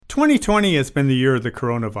2020 has been the year of the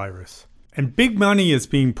coronavirus, and big money is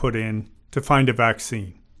being put in to find a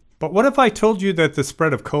vaccine. But what if I told you that the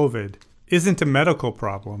spread of COVID isn't a medical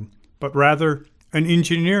problem, but rather an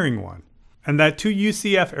engineering one, and that two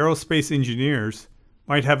UCF aerospace engineers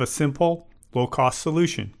might have a simple, low-cost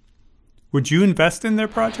solution? Would you invest in their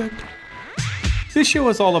project? This show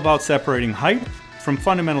is all about separating hype from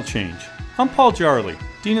fundamental change. I'm Paul Jarley,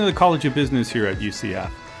 Dean of the College of Business here at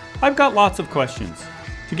UCF. I've got lots of questions.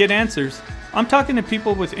 To get answers, I'm talking to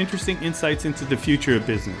people with interesting insights into the future of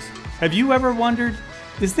business. Have you ever wondered,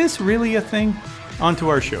 is this really a thing? On to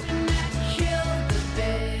our show.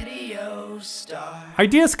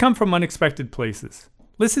 Ideas come from unexpected places.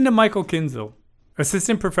 Listen to Michael Kinzel,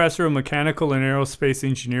 Assistant Professor of Mechanical and Aerospace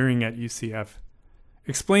Engineering at UCF.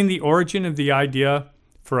 Explain the origin of the idea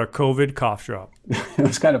for a COVID cough drop. It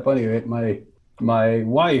was kind of funny, right? My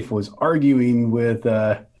wife was arguing with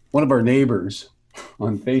one of our neighbors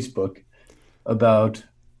on Facebook about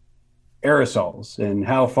aerosols and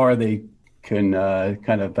how far they can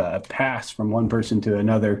pass from one person to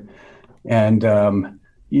another. And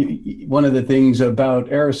one of the things about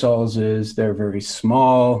aerosols is they're very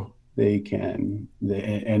small. And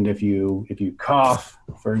if you cough,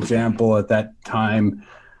 for example, at that time,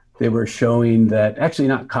 they were showing that, actually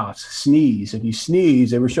not coughs, sneeze. If you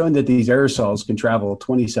sneeze, they were showing that these aerosols can travel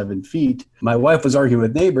 27 feet. My wife was arguing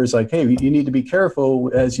with neighbors like, hey, you need to be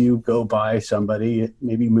careful as you go by somebody,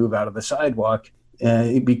 maybe move out of the sidewalk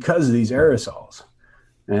because of these aerosols.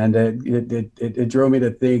 And it drove me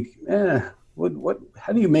to think,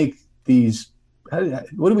 how do you make these,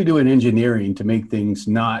 what do we do in engineering to make things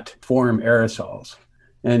not form aerosols?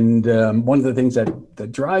 And one of the things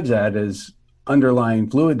that drives that is underlying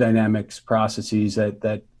fluid dynamics processes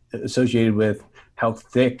that associated with how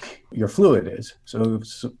thick your fluid is. So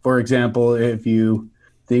for example, if you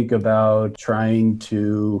think about trying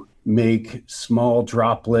to make small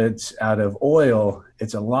droplets out of oil,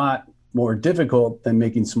 it's a lot more difficult than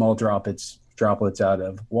making small droplets out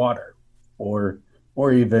of water or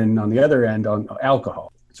even on the other end on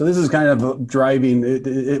alcohol. So this is kind of driving,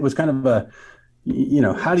 it was kind of a,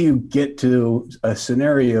 how do you get to a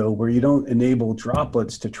scenario where you don't enable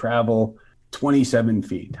droplets to travel 27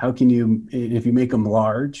 feet? How can you, if you make them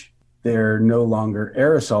large, they're no longer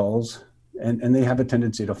aerosols and they have a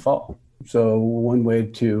tendency to fall. So one way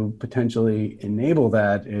to potentially enable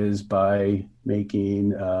that is by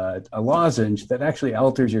making a lozenge that actually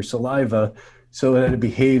alters your saliva so that it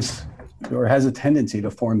behaves or has a tendency to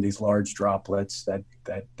form these large droplets that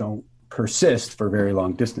don't persist for very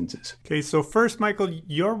long distances. Okay, so first, Michael,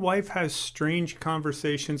 your wife has strange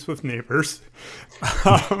conversations with neighbors.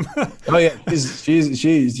 Oh yeah,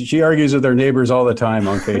 she argues with her neighbors all the time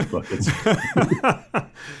on Facebook.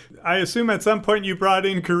 I assume at some point you brought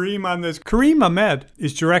in Kareem on this. Kareem Ahmed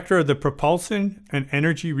is director of the Propulsion and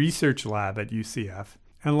Energy Research Lab at UCF,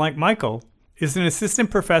 and like Michael, is an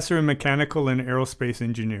assistant professor in mechanical and aerospace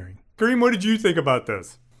engineering. Kareem, what did you think about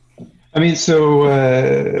this? I mean,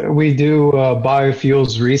 so we do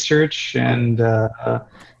biofuels research, and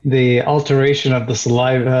the alteration of the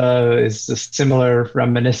saliva is a similar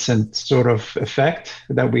reminiscent sort of effect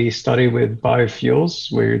that we study with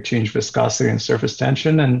biofuels, where you change viscosity and surface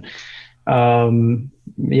tension. And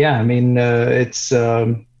it's that's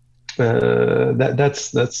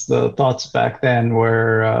the thoughts back then,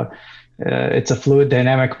 where it's a fluid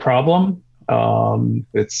dynamic problem.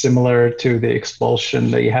 It's similar to the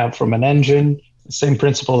expulsion that you have from an engine. The same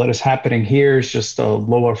principle that is happening here is just a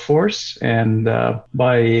lower force. And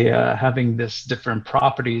by having this different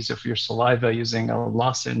properties of your saliva using a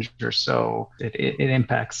lozenge or so, it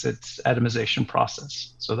impacts its atomization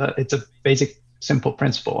process. So that it's a basic, simple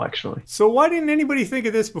principle, actually. So why didn't anybody think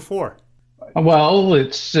of this before? Well,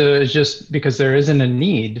 it's just because there isn't a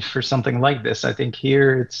need for something like this. I think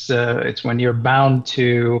here it's when you're bound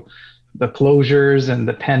to the closures and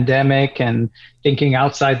the pandemic and thinking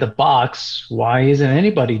outside the box. Why isn't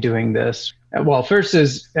anybody doing this? Well, first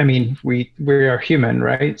is, we are human,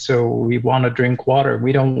 right? So we want to drink water.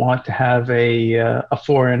 We don't want to have a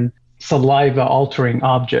foreign saliva altering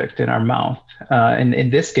object in our mouth. And in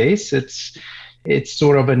this case, it's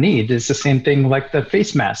sort of a need. It's the same thing like the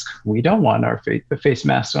face mask. We don't want our face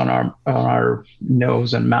masks on our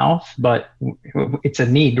nose and mouth, but it's a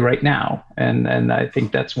need right now. And I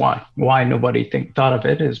think that's why nobody thought of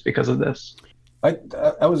it is because of this.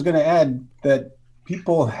 I was going to add that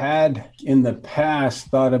people had in the past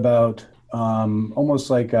thought about almost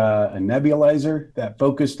like a nebulizer that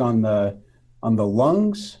focused on the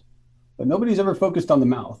lungs, but nobody's ever focused on the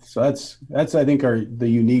mouth. So that's I think the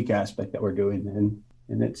unique aspect that we're doing,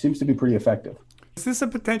 and it seems to be pretty effective. Is this a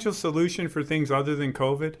potential solution for things other than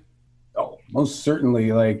COVID? Oh, most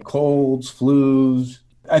certainly, like colds, flus.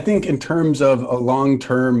 I think in terms of a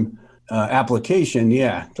long-term application,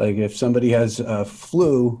 yeah. Like if somebody has a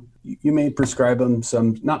flu, you may prescribe them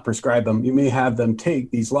not prescribe them, you may have them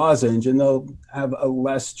take these lozenge and they'll have a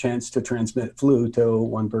less chance to transmit flu to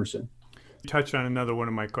one person. You touched on another one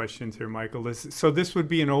of my questions here, Michael. So this would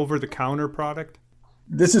be an over-the-counter product?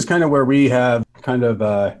 This is kind of where we have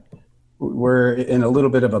we're in a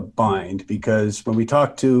little bit of a bind, because when we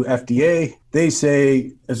talk to FDA, they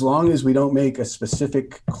say as long as we don't make a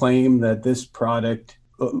specific claim that this product,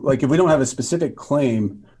 like if we don't have a specific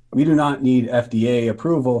claim, we do not need FDA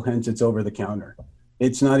approval, hence it's over the counter.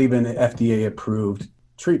 It's not even an FDA approved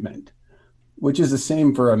treatment, which is the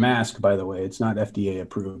same for a mask, by the way. It's not FDA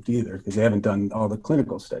approved either because they haven't done all the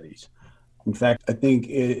clinical studies. In fact, I think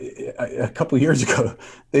a couple of years ago,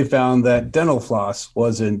 they found that dental floss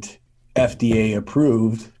wasn't FDA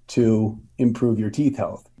approved to improve your teeth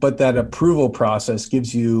health. But that approval process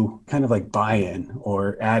gives you kind of like buy-in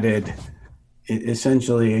or added,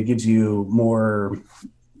 essentially it gives you more,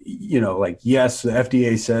 like, yes, the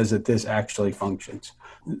FDA says that this actually functions.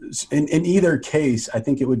 In either case, I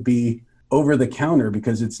think it would be over the counter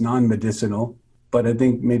because it's non-medicinal. But I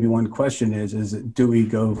think maybe one question is do we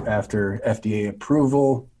go after FDA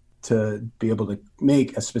approval to be able to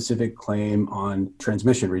make a specific claim on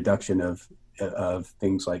transmission reduction of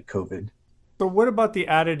things like COVID? So what about the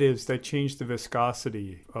additives that change the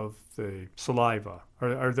viscosity of the saliva?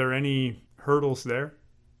 Are there any hurdles there?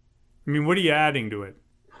 I mean, what are you adding to it?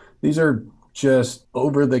 These are just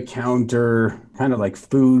over-the-counter, kind of like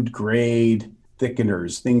food-grade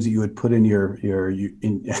thickeners, things that you would put in your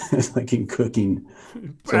like in cooking.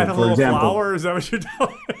 So, add a little flour? Is that what you're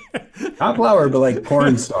doing? Not flour, but like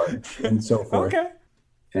cornstarch and so forth. Okay.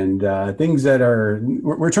 And things that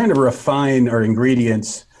we're trying to refine our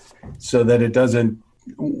ingredients so that it doesn't,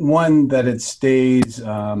 that it stays,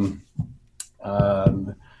 so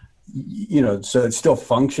it still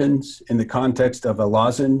functions in the context of a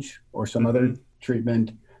lozenge or some other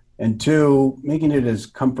treatment. And two, making it as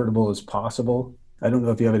comfortable as possible. I don't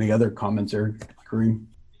know if you have any other comments there, Kareem.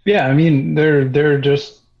 Yeah, I mean, they're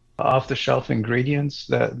just off-the-shelf ingredients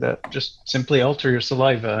that just simply alter your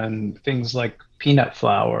saliva, and things like peanut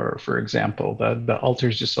flour, for example, that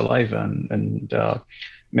alters your saliva and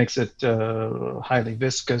makes it highly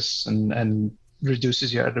viscous and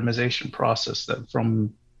reduces your atomization process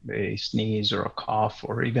from a sneeze or a cough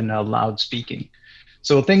or even a loud speaking.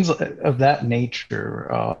 So things of that nature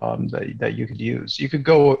that you could use. You could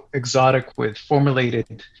go exotic with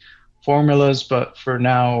formulated formulas, but for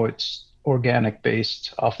now it's organic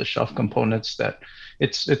based off-the-shelf components that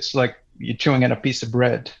it's like you're chewing on a piece of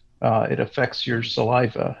bread. It affects your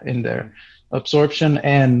saliva in their absorption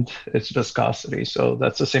and its viscosity. So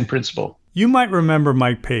that's the same principle. You might remember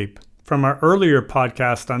Mike Pape from our earlier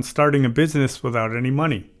podcast on starting a business without any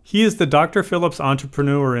money. He is the Dr. Phillips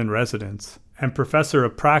Entrepreneur in Residence and Professor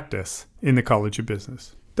of Practice in the College of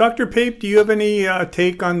Business. Dr. Pape, do you have any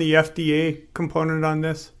take on the FDA component on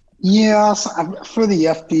this? Yes, for the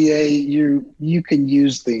FDA, you can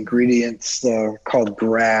use the ingredients called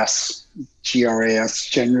GRAS, GRAS,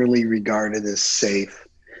 generally regarded as safe.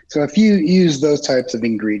 So if you use those types of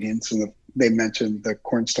ingredients, and they mentioned the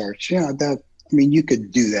cornstarch, you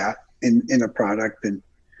could do that in a product and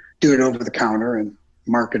do it over the counter and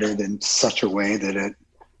market it in such a way that it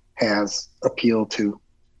has appeal to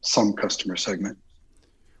some customer segment.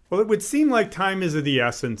 Well, it would seem like time is of the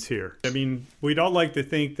essence here. I mean, we'd all like to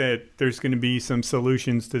think that there's going to be some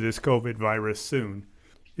solutions to this COVID virus soon.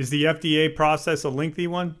 Is the FDA process a lengthy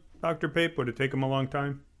one, Dr. Pape? Would it take them a long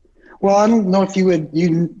time? Well, I don't know if you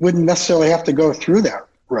wouldn't necessarily have to go through that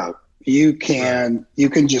route. You can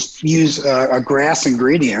just use a GRAS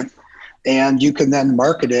ingredient, and you can then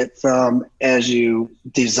market it as you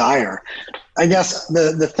desire. I guess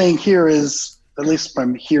the thing here is, at least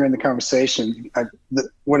from hearing the conversation,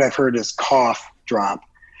 what I've heard is cough drop,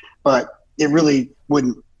 but it really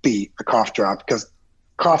wouldn't be a cough drop, because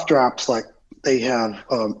cough drops, like, they have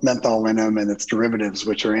menthol in them and its derivatives,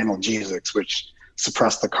 which are analgesics, which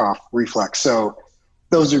suppress the cough reflex. So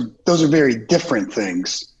those are very different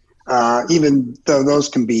things, even though those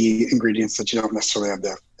can be ingredients that you don't necessarily have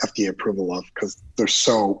the FDA approval of because they're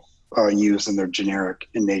so used and they're generic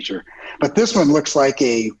in nature. But this one looks like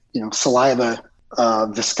a saliva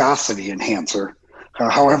viscosity enhancer.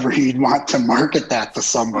 However you'd want to market that to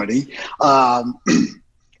somebody,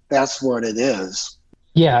 that's what it is.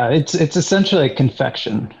 Yeah, it's essentially a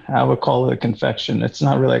confection. I would call it a confection. It's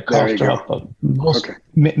not really a cough drop, but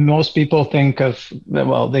most people think of,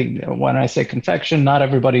 well, when I say confection, not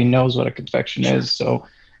everybody knows what a confection is. So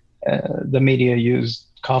the media use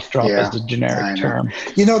cough drop as the generic term.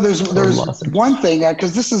 There's one thing,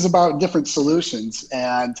 because this is about different solutions,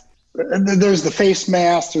 and there's the face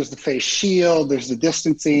mask, there's the face shield, there's the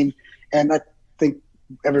distancing, and I think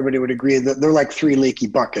everybody would agree that they're like three leaky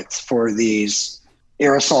buckets for these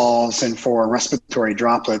aerosols and for respiratory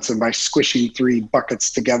droplets. And by squishing three buckets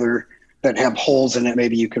together that have holes in it,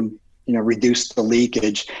 maybe you can, reduce the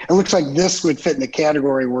leakage. It looks like this would fit in the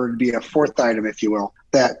category where it'd be a fourth item, if you will,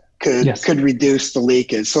 that could reduce the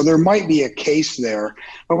leakage. So there might be a case there.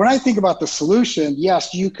 But when I think about the solution,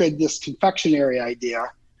 yes, you could, this confectionery idea,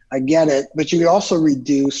 I get it, but you could also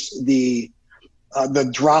reduce the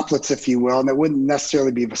droplets, if you will, and it wouldn't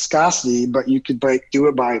necessarily be viscosity, but you could do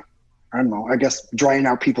it by, I don't know, I guess drying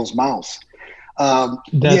out people's mouths.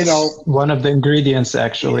 That's one of the ingredients,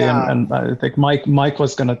 actually, and I think Mike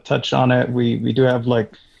was going to touch on it. We do have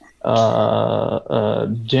like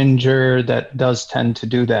ginger that does tend to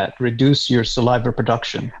do that, reduce your saliva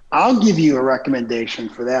production. I'll give you a recommendation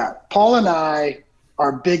for that. Paul and I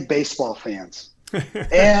are big baseball fans.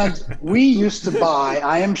 And we used to buy,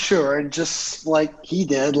 I am sure, just like he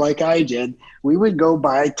did, like I did, we would go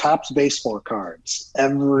buy Topps baseball cards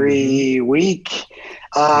every week,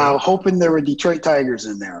 hoping there were Detroit Tigers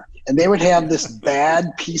in there. And they would have this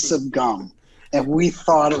bad piece of gum, and we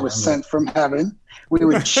thought it was sent from heaven. We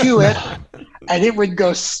would chew it, and it would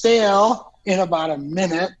go stale in about a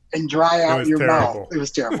minute and dry out your mouth. It was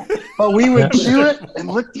terrible. But we would chew it and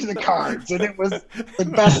look through the cards, and it was the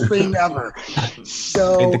best thing ever.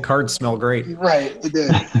 So made the cards smell great. Right, it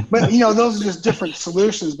did. But those are just different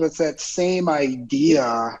solutions. But it's that same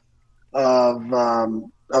idea of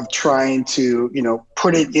trying to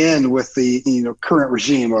put it in with the current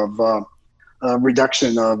regime of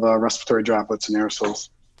reduction of respiratory droplets and aerosols.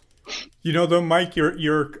 Though, Mike,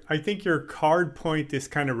 I think your card point is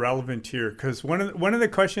kind of relevant here, because one of the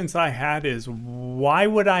questions I had is, why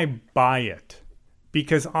would I buy it?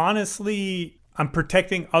 Because honestly, I'm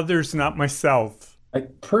protecting others, not myself. I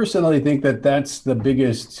personally think that that's the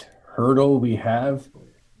biggest hurdle we have,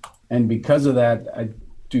 and because of that, I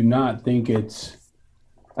do not think it's.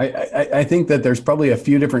 I think that there's probably a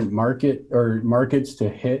few different markets to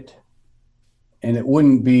hit. And it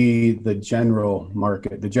wouldn't be the general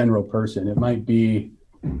market, the general person. It might be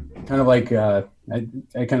kind of like, I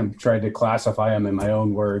kind of tried to classify them in my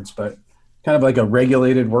own words, but kind of like a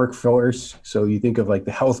regulated workforce. So you think of like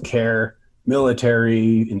the healthcare,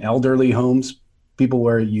 military, and elderly homes, people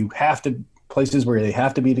where places where they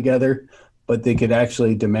have to be together, but they could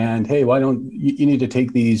actually demand, hey, why don't you need to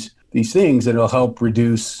take these things and it'll help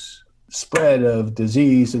reduce spread of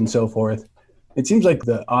disease and so forth. It seems like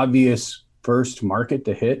the obvious first market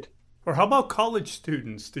to hit. Or how about college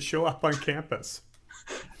students to show up on campus?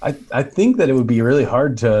 I think that it would be really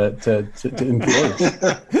hard to enforce.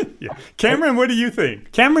 Yeah. Cameron, what do you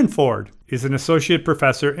think? Cameron Ford is an associate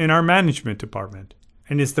professor in our management department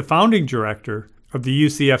and is the founding director of the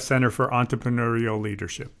UCF Center for Entrepreneurial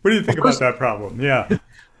Leadership. What do you think about that problem? Yeah.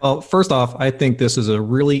 Well, first off, I think this is a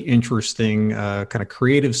really interesting kind of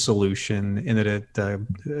creative solution in that it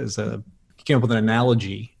came up with an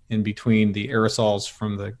analogy in between the aerosols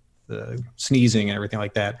from the sneezing and everything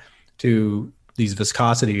like that to these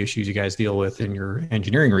viscosity issues you guys deal with in your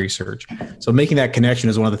engineering research. So making that connection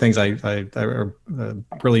is one of the things I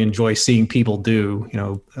really enjoy seeing people do,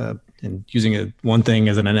 and using one thing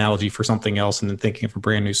as an analogy for something else and then thinking of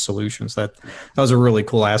brand new solutions. That was a really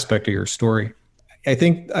cool aspect of your story. I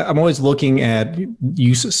think I'm always looking at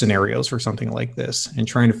use scenarios for something like this and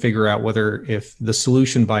trying to figure out whether if the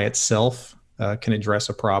solution by itself can address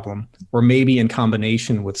a problem, or maybe in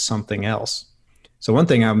combination with something else. So one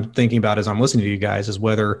thing I'm thinking about as I'm listening to you guys is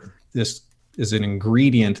whether this is an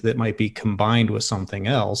ingredient that might be combined with something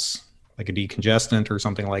else, like a decongestant or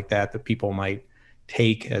something like that people might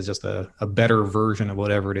take as just a better version of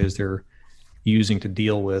whatever it is they're using to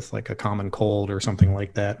deal with, like a common cold or something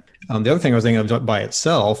like that. The other thing I was thinking of by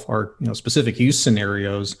itself are specific use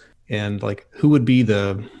scenarios, and like who would be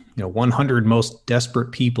the 100 most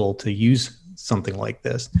desperate people to use something like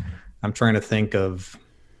this. I'm trying to think of,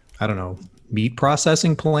 I don't know, meat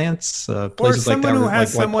processing plants, places like that,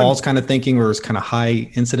 like Paul's kind of thinking, where it's kind of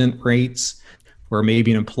high incident rates, where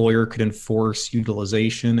maybe an employer could enforce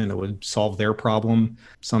utilization and it would solve their problem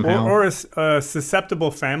somehow. Or a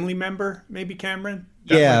susceptible family member, maybe, Cameron?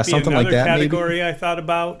 That might be something like that. Category maybe. I thought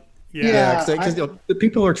about. Yeah, because the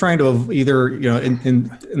people are trying to either, in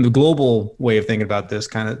the global way of thinking about this,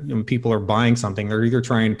 kind of, when people are buying something, they're either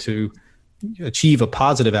trying to achieve a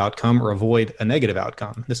positive outcome or avoid a negative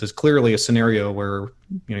outcome. This is clearly a scenario where,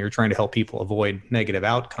 you're trying to help people avoid negative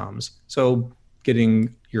outcomes. So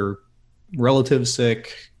getting your relative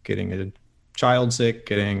sick, getting a child sick,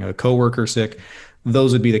 getting a coworker sick,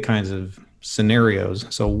 those would be the kinds of scenarios.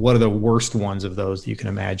 So what are the worst ones of those that you can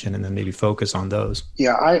imagine, and then maybe focus on those?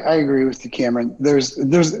 Yeah, I agree with you, Cameron. There's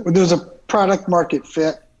a product market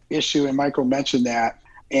fit issue, and Michael mentioned that.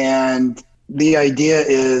 And the idea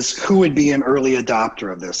is, who would be an early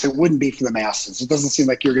adopter of this? It wouldn't be for the masses. It doesn't seem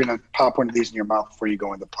like you're going to pop one of these in your mouth before you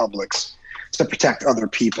go into Publix to protect other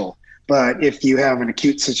people. But if you have an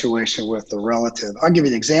acute situation with a relative, I'll give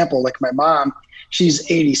you an example. Like my mom, she's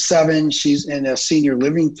 87. She's in a senior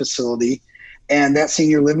living facility. And that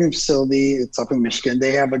senior living facility, it's up in Michigan,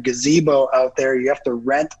 they have a gazebo out there. You have to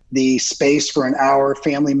rent the space for an hour.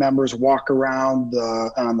 Family members walk around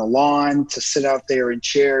on the lawn to sit out there in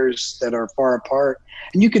chairs that are far apart.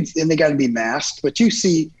 And they got to be masked. But you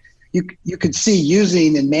could see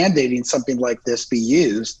using and mandating something like this be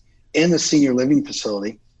used in the senior living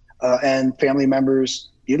facility, and family members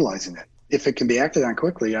utilizing it. If it can be acted on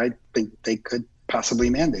quickly, I think they could possibly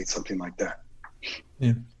mandate something like that.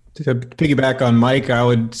 Yeah. To piggyback on Mike, I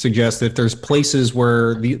would suggest that if there's places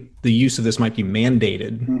where the use of this might be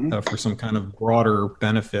mandated for some kind of broader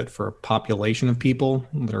benefit for a population of people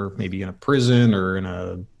that are maybe in a prison or in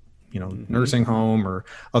a nursing home or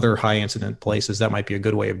other high incident places, that might be a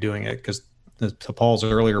good way of doing it. Because to Paul's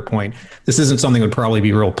earlier point, this isn't something that would probably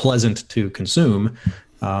be real pleasant to consume.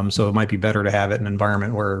 So it might be better to have it in an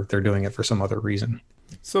environment where they're doing it for some other reason.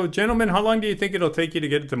 So, gentlemen, how long do you think it'll take you to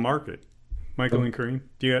get it to market? Michael and Kareem,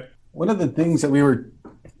 do you get? One of the things that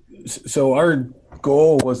so our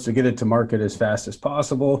goal was to get it to market as fast as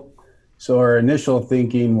possible. So our initial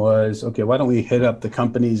thinking was, okay, why don't we hit up the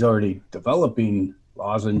companies already developing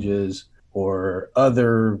lozenges or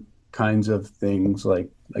other kinds of things like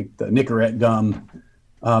the Nicorette gum.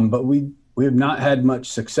 But we have not had much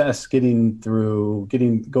success going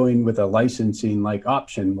with a licensing like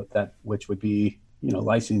option with that, which would be,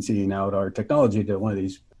 licensing out our technology to one of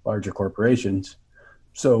these larger corporations.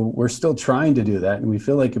 So we're still trying to do that. And we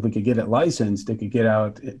feel like if we could get it licensed, it could get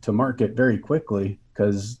out to market very quickly,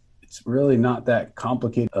 because it's really not that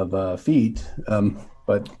complicated of a feat.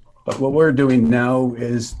 But what we're doing now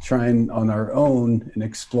is trying on our own and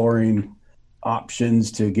exploring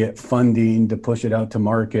options to get funding to push it out to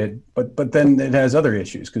market. But then it has other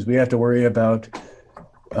issues, because we have to worry about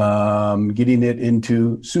getting it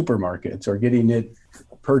into supermarkets or getting it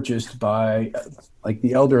purchased by like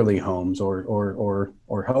the elderly homes or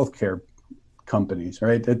healthcare companies,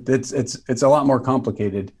 right? It's a lot more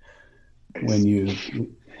complicated when you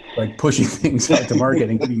like pushing things out to market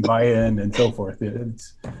and getting buy-in and so forth.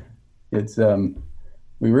 It's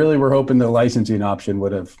we really were hoping the licensing option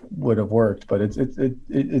would have worked, but it's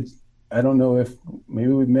I don't know if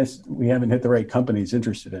maybe we haven't hit the right companies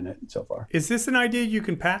interested in it so far. Is this an idea you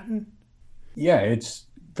can patent? Yeah, it's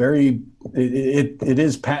it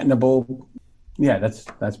is patentable. Yeah,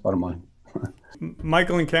 that's bottom line.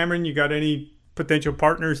 Michael and Cameron, you got any potential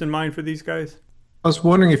partners in mind for these guys? I was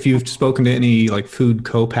wondering if you've spoken to any like food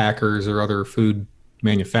co-packers or other food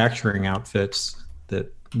manufacturing outfits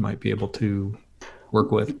that you might be able to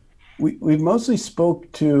work with. We've mostly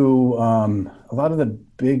spoke to a lot of the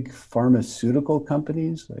big pharmaceutical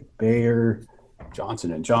companies like Bayer,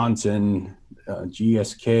 Johnson & Johnson,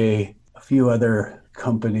 GSK, a few other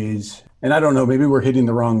companies. And I don't know, maybe we're hitting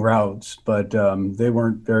the wrong routes, but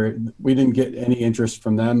we didn't get any interest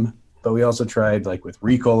from them. But we also tried like with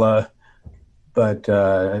Ricola, but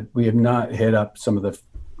we have not hit up some of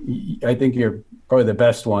I think probably the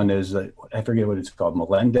best one is, I forget what it's called,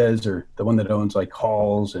 Melendez, or the one that owns like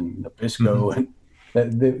Halls and Nabisco. Mm-hmm.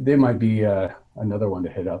 And they might be another one to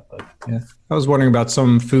hit up. But yeah, I was wondering about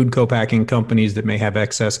some food co-packing companies that may have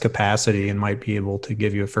excess capacity and might be able to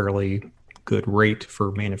give you a fairly good rate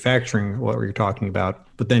for manufacturing what you're talking about,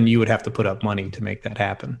 but then you would have to put up money to make that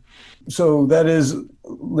happen. So that is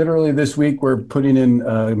literally this week we're putting in,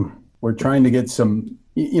 we're trying to get some,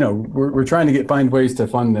 we're trying to find ways to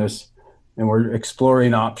fund this, and we're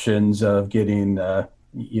exploring options of getting,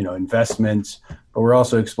 investments, but we're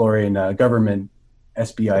also exploring government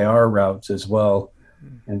SBIR routes as well.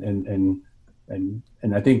 And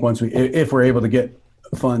I think if we're able to get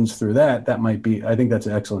funds through that might be, I think that's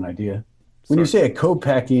an excellent idea. When you say a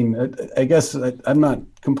co-packing, I guess I'm not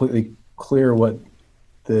completely clear what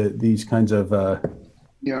these kinds of.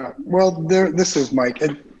 Yeah, well, this is Mike.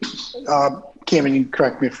 Cameron, you can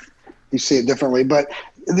correct me if you see it differently, but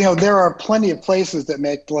there are plenty of places that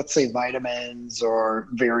make, let's say, vitamins or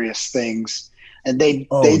various things, and they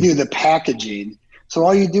do the packaging. So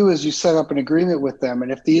all you do is you set up an agreement with them,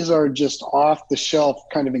 and if these are just off the shelf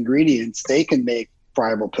kind of ingredients, they can make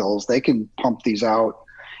friable pills. They can pump these out,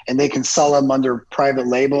 and they can sell them under private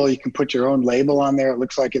label. You can put your own label on there. It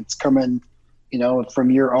looks like it's coming, from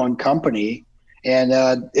your own company, and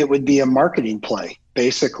it would be a marketing play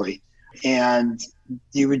basically. And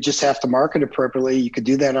you would just have to market appropriately. You could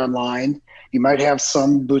do that online. You might have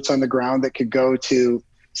some boots on the ground that could go to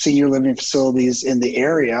senior living facilities in the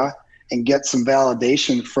area and get some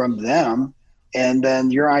validation from them. And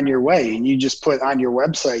then you're on your way. And you just put on your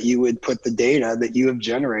website, you would put the data that you have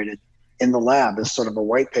generated in the lab as sort of a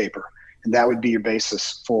white paper. And that would be your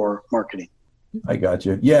basis for marketing. I got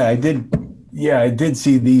you. Yeah, I did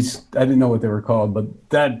see these. I didn't know what they were called, but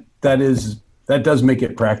that does make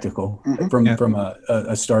it practical from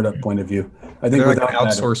a startup point of view. I think they're like an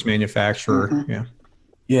outsourced manufacturer. Mm-hmm.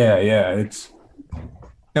 Yeah. It's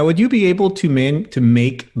now. Would you be able to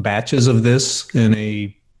make batches of this in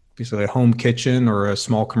a home kitchen or a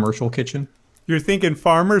small commercial kitchen? You're thinking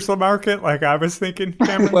farmers market, like I was thinking,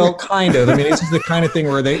 Cameron? Well, kind of. I mean, this is the kind of thing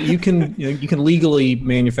where you can legally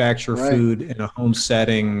manufacture food in a home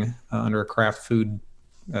setting under a craft food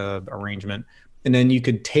arrangement. And then you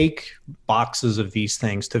could take boxes of these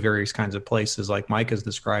things to various kinds of places, like Mike has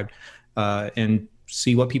described, and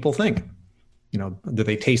see what people think. Do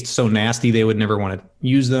they taste so nasty they would never want to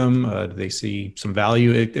use them? Do they see some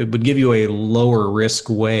value? It would give you a lower risk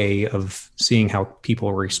way of seeing how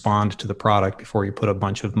people respond to the product before you put a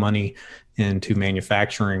bunch of money into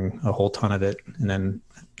manufacturing a whole ton of it and then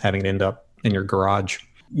having it end up in your garage.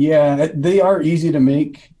 Yeah, they are easy to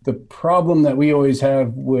make. The problem that we always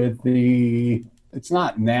have with it's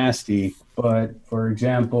not nasty, but for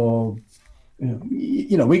example,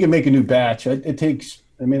 we can make a new batch. It takes,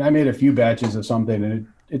 I made a few batches of something and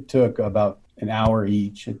it took about an hour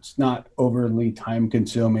each. It's not overly time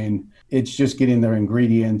consuming. It's just getting their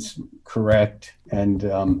ingredients correct. And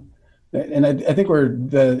I think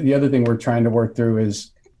the other thing we're trying to work through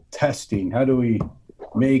is testing. How do we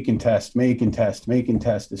make and test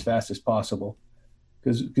as fast as possible?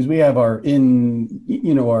 Because we have our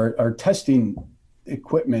testing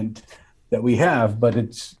equipment that we have, but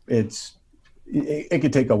it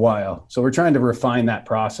could take a while. So we're trying to refine that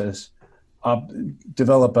process,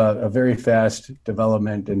 develop a very fast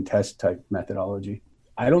development and test type methodology.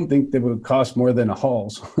 I don't think that would cost more than a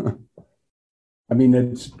Halls.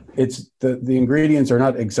 It's the ingredients are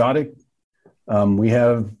not exotic. We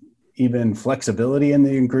have even flexibility in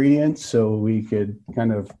the ingredients, so we could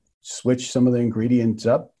kind of switch some of the ingredients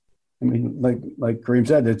up. Like Kareem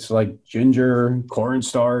said, it's like ginger,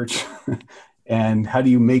 cornstarch, and how do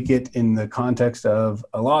you make it in the context of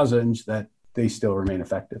a lozenge that they still remain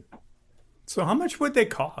effective? So how much would they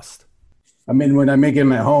cost? When I make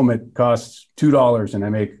them at home, it costs $2 and I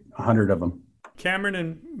make 100 of them. Cameron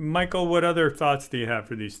and Michael, what other thoughts do you have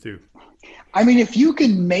for these two? If you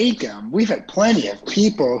can make them, we've had plenty of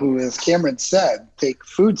people who, as Cameron said, take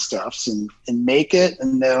foodstuffs and make it,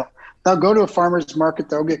 and they'll go to a farmer's market,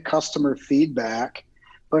 they'll get customer feedback.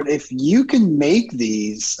 But if you can make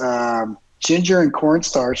these ginger and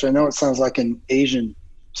cornstarch, I know it sounds like an Asian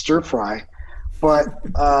stir fry, but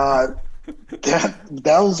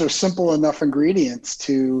those are simple enough ingredients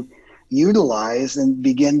to utilize and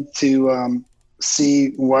begin to see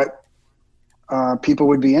what people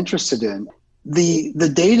would be interested in.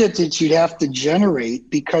 The data that you'd have to generate,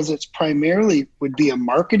 because it's primarily would be a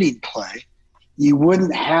marketing play, you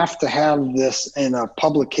wouldn't have to have this in a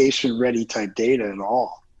publication ready type data at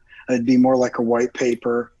all. It'd be more like a white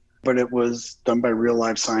paper, but it was done by real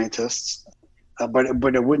life scientists. But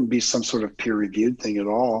it wouldn't be some sort of peer reviewed thing at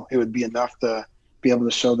all. It would be enough to be able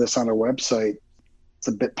to show this on a website. It's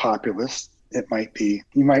a bit populist. It might be,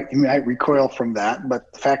 you might recoil from that,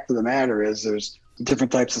 but the fact of the matter is there's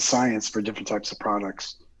different types of science for different types of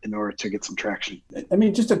products in order to get some traction.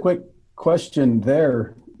 Just a quick question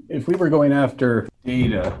there. If we were going after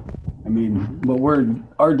data,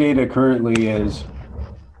 our data currently is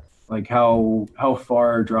like how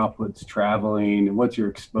far are droplets traveling and what's your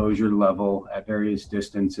exposure level at various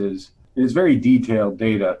distances. It's very detailed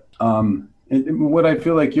data. And what I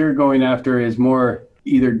feel like you're going after is more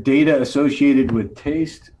either data associated with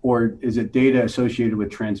taste, or is it data associated with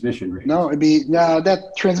transmission rates?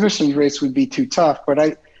 That transmission rates would be too tough, but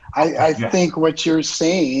I think what you're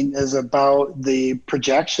saying is about the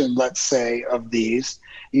projection, let's say, of these.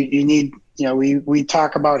 You need, we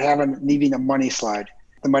talk about needing a money slide.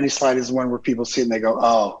 The money slide is one where people see it and they go,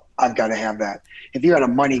 oh, I've got to have that. If you had a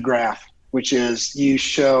money graph, which is you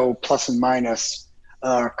show plus and minus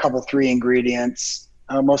a couple, three ingredients.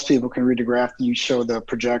 Most people can read the graph. You show the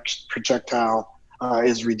projectile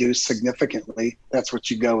is reduced significantly. That's what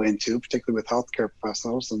you go into, particularly with healthcare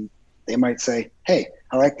professionals. And they might say, hey,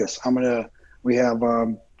 I like this. We have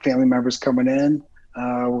family members coming in.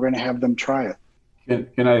 We're going to have them try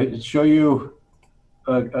it. Can I show you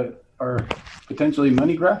our potentially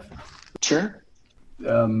money graph? Sure.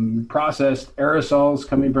 Processed aerosols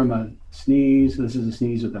coming from a sneeze. This is a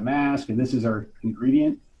sneeze with a mask, and this is our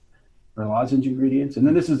ingredient, our lozenge ingredients. And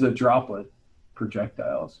then this is a droplet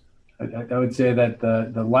projectiles. I would say that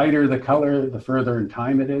the lighter the color, the further in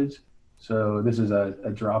time it is. So this is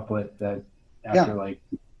a droplet that after like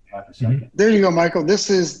half a second. There you go, Michael. This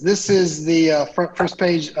is the first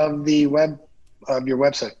page of the your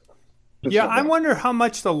website. Yeah, I wonder how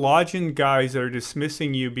much the lodging guys are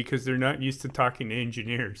dismissing you because they're not used to talking to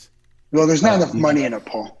engineers. Well, there's not enough money in it,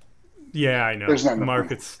 Paul. Yeah, I know. There's not enough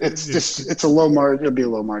markets. Money. It's a low margin. It'll be a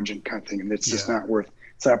low margin kind of thing, and it's just not worth.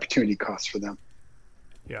 It's opportunity cost for them.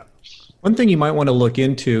 Yeah. One thing you might want to look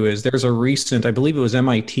into is there's a recent, I believe it was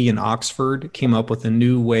MIT and Oxford, came up with a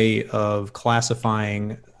new way of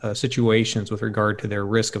classifying situations with regard to their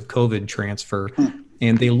risk of COVID transfer.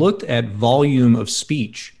 And they looked at volume of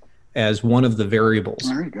speech as one of the variables.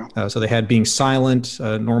 There you go. So they had being silent,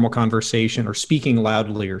 normal conversation, or speaking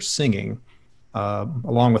loudly or singing,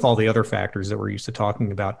 along with all the other factors that we're used to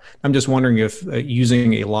talking about. I'm just wondering if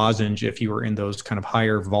using a lozenge, if you were in those kind of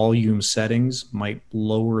higher volume settings, might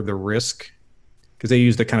lower the risk, because they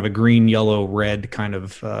used a kind of a green, yellow, red kind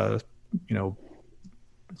of,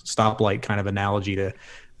 stoplight kind of analogy to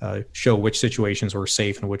show which situations were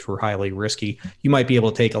safe and which were highly risky. You might be able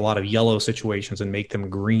to take a lot of yellow situations and make them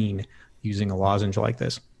green using a lozenge like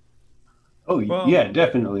this. Oh, well, yeah,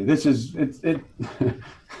 definitely.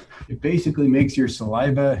 It basically makes your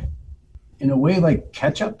saliva in a way like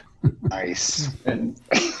ketchup. Nice. and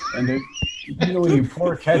when you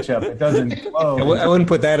pour ketchup, it doesn't flow. I wouldn't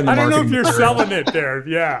put that in the marketing. I don't know if you're selling it there.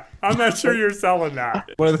 Yeah, I'm not sure you're selling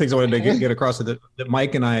that. One of the things I wanted to get across is that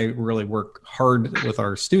Mike and I really work hard with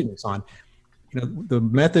our students on. The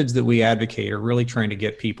methods that we advocate are really trying to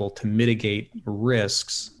get people to mitigate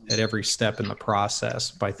risks at every step in the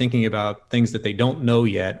process by thinking about things that they don't know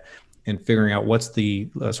yet and figuring out what's the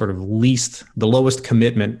the lowest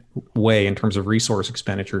commitment way in terms of resource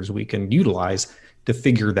expenditures we can utilize to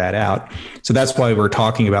figure that out. So that's why we're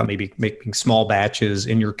talking about maybe making small batches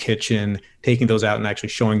in your kitchen, taking those out and actually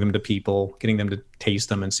showing them to people, getting them to taste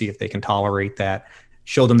them and see if they can tolerate that.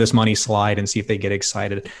 Show them this money slide and see if they get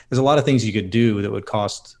excited. There's a lot of things you could do that would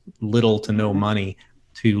cost little to no money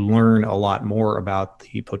to learn a lot more about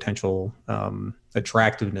the potential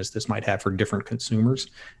attractiveness this might have for different consumers.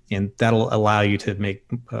 And that'll allow you to make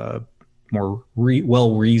more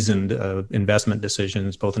well-reasoned investment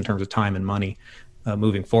decisions, both in terms of time and money,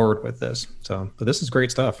 moving forward with this. But this is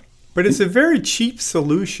great stuff. But it's a very cheap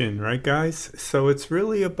solution, right, guys? So it's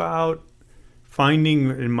really about finding,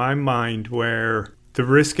 in my mind, where the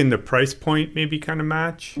risk and the price point maybe kind of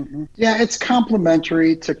match. Mm-hmm. Yeah, it's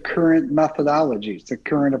complementary to current methodologies, to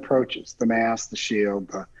current approaches, the mask, the shield,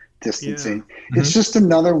 the distancing. Yeah. Mm-hmm. It's just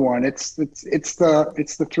another one. It's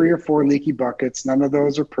the 3 or 4 leaky buckets. None of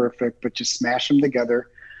those are perfect, but just smash them together.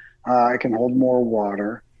 It can hold more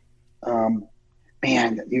water.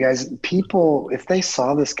 Man, you guys, people, if they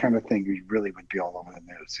saw this kind of thing, you really would be all over the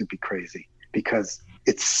news. It'd be crazy because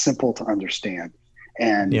it's simple to understand.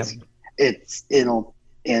 And the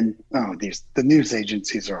news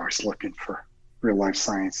agencies are always looking for real life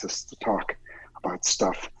scientists to talk about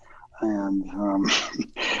stuff. And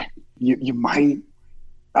you might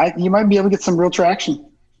be able to get some real traction,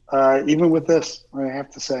 even with this, I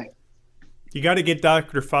have to say. You got to get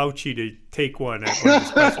Dr. Fauci to take one at one of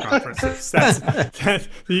his press conferences.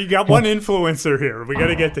 You got one influencer here. We got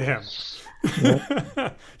to get to him.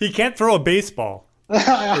 He can't throw a baseball.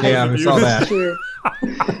 Yeah, I saw that.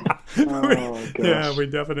 Yeah, we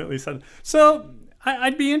definitely saw that. So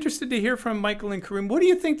I'd be interested to hear from Michael and Kareem. What do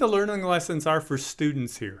you think the learning lessons are for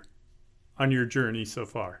students here on your journey so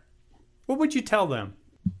far? What would you tell them?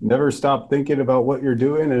 Never stop thinking about what you're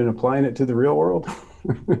doing and applying it to the real world.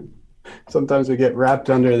 Sometimes we get wrapped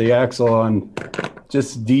under the axle on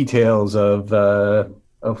just details of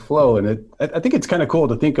flow, and I think it's kind of cool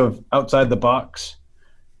to think of outside the box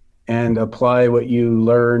and apply what you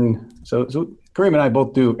learn. So Kareem and I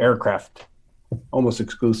both do aircraft almost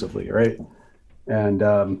exclusively, right? And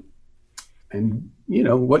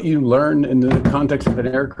what you learn in the context of an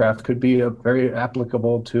aircraft could be very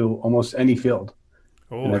applicable to almost any field.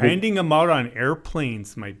 Oh, handing them out on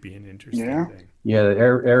airplanes might be an interesting thing. Yeah,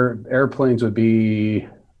 airplanes would be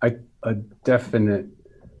a definite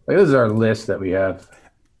this is our list that we have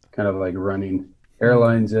kind of like running.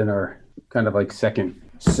 Airlines in our kind of like second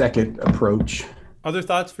approach. Other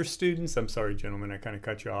thoughts for students? I'm sorry, gentlemen, I kind of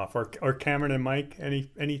cut you off. Or Cameron and Mike,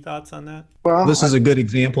 any thoughts on that? Well, This is a good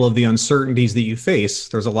example of the uncertainties that you face.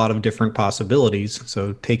 There's a lot of different possibilities.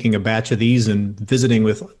 So taking a batch of these and visiting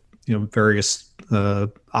with various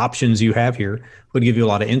options you have here would give you a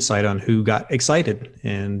lot of insight on who got excited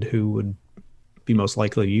and who would be most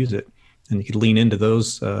likely to use it. And you could lean into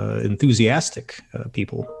those enthusiastic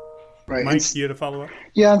people. right. Mike, you had a follow-up?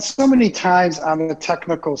 Yeah, and so many times on the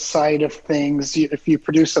technical side of things, if you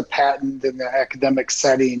produce a patent in the academic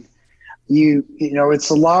setting, it's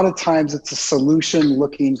a lot of times it's a solution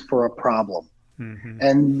looking for a problem. Mm-hmm.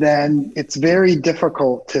 And then it's very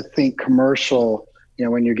difficult to think commercial,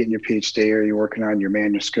 when you're getting your PhD or you're working on your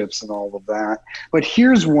manuscripts and all of that. But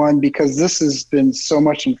here's one, because this has been so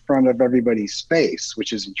much in front of everybody's face,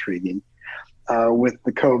 which is intriguing with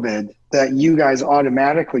the COVID, that you guys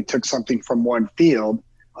automatically took something from one field,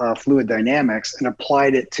 fluid dynamics, and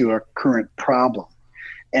applied it to a current problem.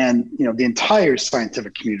 And, the entire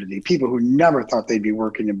scientific community, people who never thought they'd be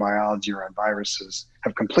working in biology or on viruses,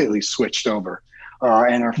 have completely switched over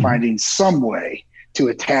and are finding some way to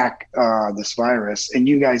attack this virus. And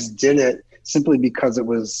you guys did it simply because it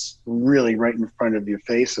was really right in front of your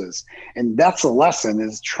faces. And that's a lesson,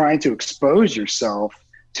 is trying to expose yourself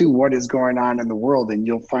to what is going on in the world. And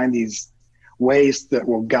you'll find these ways that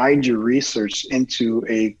will guide your research into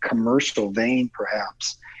a commercial vein,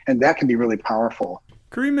 perhaps. And that can be really powerful.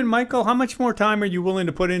 Kareem and Michael, how much more time are you willing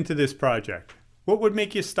to put into this project? What would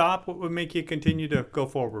make you stop? What would make you continue to go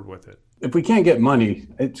forward with it? If we can't get money,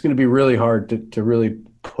 it's going to be really hard to really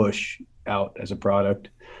push out as a product.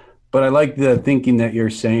 But I like the thinking that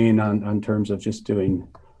you're saying on terms of just doing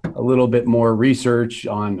a little bit more research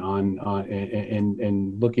on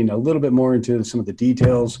and looking a little bit more into some of the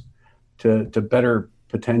details to better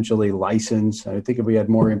potentially license. I think if we had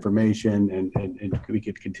more information and we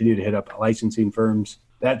could continue to hit up licensing firms,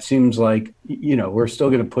 that seems like, we're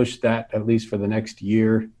still going to push that at least for the next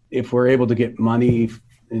year. If we're able to get money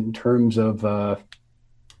in terms of, the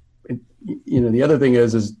other thing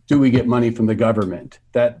is do we get money from the government?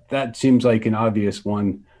 That seems like an obvious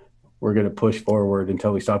one. We're going to push forward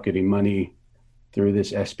until we stop getting money through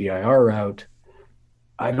this SBIR route.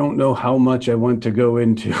 I don't know how much I want to go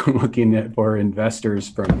into looking at for investors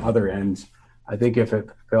from other ends. I think if it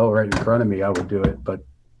fell right in front of me, I would do it, but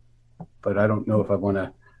I don't know if I want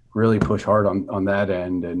to really push hard on that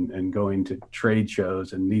end and going to trade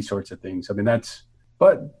shows and these sorts of things. I mean,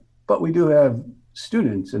 but we do have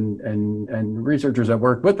students and researchers that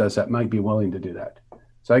work with us that might be willing to do that.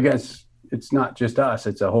 So I guess it's not just us,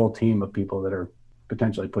 it's a whole team of people that are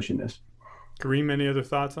potentially pushing this. Kareem, any other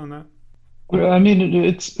thoughts on that? I mean,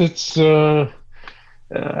 it's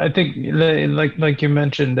I think like you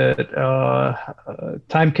mentioned that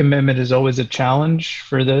time commitment is always a challenge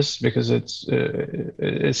for this, because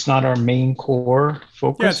it's not our main core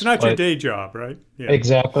focus. Yeah, it's not your day job, right? Yeah.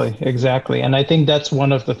 Exactly. And I think that's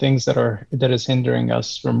one of the things that is hindering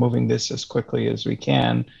us from moving this as quickly as we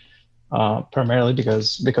can, primarily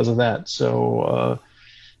because of that. So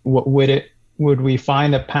would we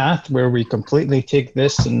find a path where we completely take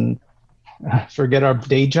this and forget our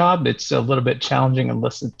day job? It's a little bit challenging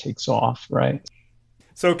unless it takes off, right?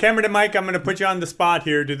 So Cameron and Mike, I'm going to put you on the spot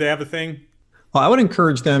here. Do they have a thing? Well, I would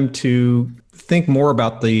encourage them to think more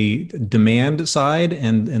about the demand side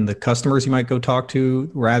and the customers you might go talk to,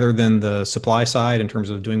 rather than the supply side, in terms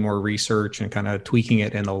of doing more research and kind of tweaking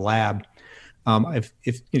it in the lab. If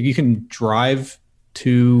you can drive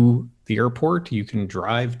to the airport, you can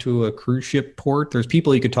drive to a cruise ship port. There's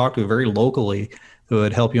people you could talk to very locally who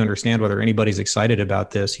would help you understand whether anybody's excited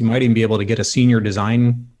about this. You might even be able to get a senior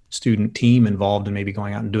design student team involved in maybe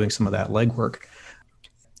going out and doing some of that legwork.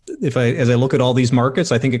 As I look at all these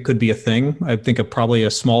markets, I think it could be a thing. I think probably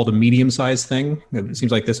a small to medium-sized thing. It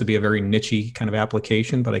seems like this would be a very niche-y kind of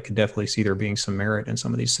application, but I could definitely see there being some merit in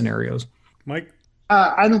some of these scenarios. Mike?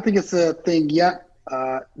 I don't think it's a thing yet.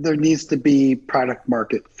 There needs to be product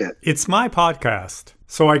market fit. It's my podcast,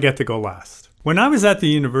 so I get to go last. When I was at the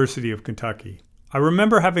University of Kentucky, I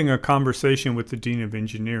remember having a conversation with the Dean of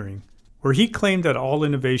Engineering where he claimed that all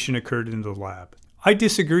innovation occurred in the lab. I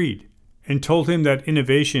disagreed and told him that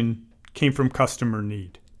innovation came from customer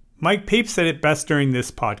need. Mike Pape said it best during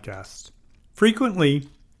this podcast. Frequently,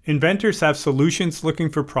 inventors have solutions looking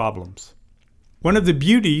for problems. One of the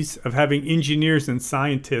beauties of having engineers and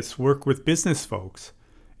scientists work with business folks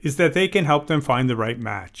is that they can help them find the right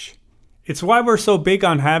match. It's why we're so big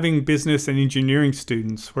on having business and engineering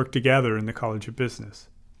students work together in the College of Business.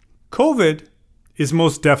 COVID is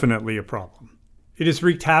most definitely a problem. It has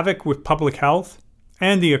wreaked havoc with public health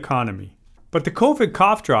and the economy. But the COVID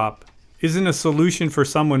cough drop isn't a solution for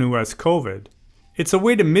someone who has COVID. It's a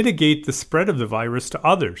way to mitigate the spread of the virus to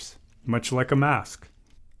others, much like a mask.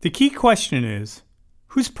 The key question is,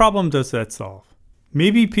 whose problem does that solve?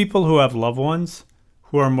 Maybe people who have loved ones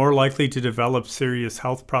who are more likely to develop serious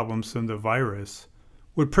health problems from the virus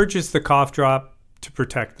would purchase the cough drop to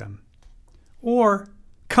protect them. Or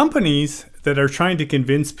companies that are trying to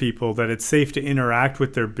convince people that it's safe to interact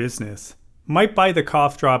with their business might buy the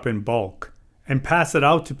cough drop in bulk and pass it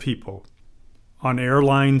out to people on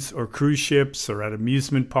airlines or cruise ships or at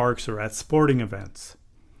amusement parks or at sporting events.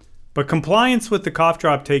 But compliance with the cough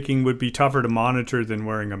drop taking would be tougher to monitor than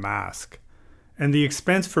wearing a mask, and the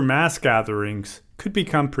expense for mass gatherings could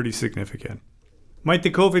become pretty significant. Might the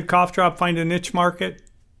COVID cough drop find a niche market?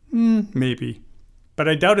 Maybe. But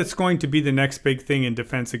I doubt it's going to be the next big thing in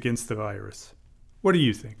defense against the virus. What do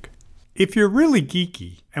you think? If you're really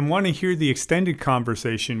geeky and want to hear the extended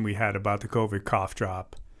conversation we had about the COVID cough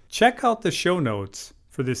drop, check out the show notes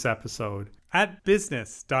for this episode at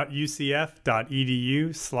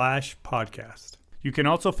business.ucf.edu/podcast. You can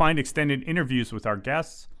also find extended interviews with our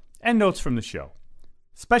guests and notes from the show.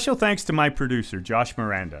 Special thanks to my producer, Josh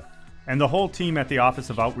Miranda, and the whole team at the Office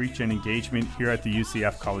of Outreach and Engagement here at the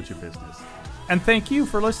UCF College of Business. And thank you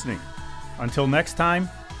for listening. Until next time,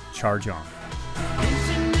 charge on.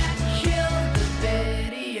 Internet killed the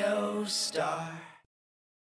video star.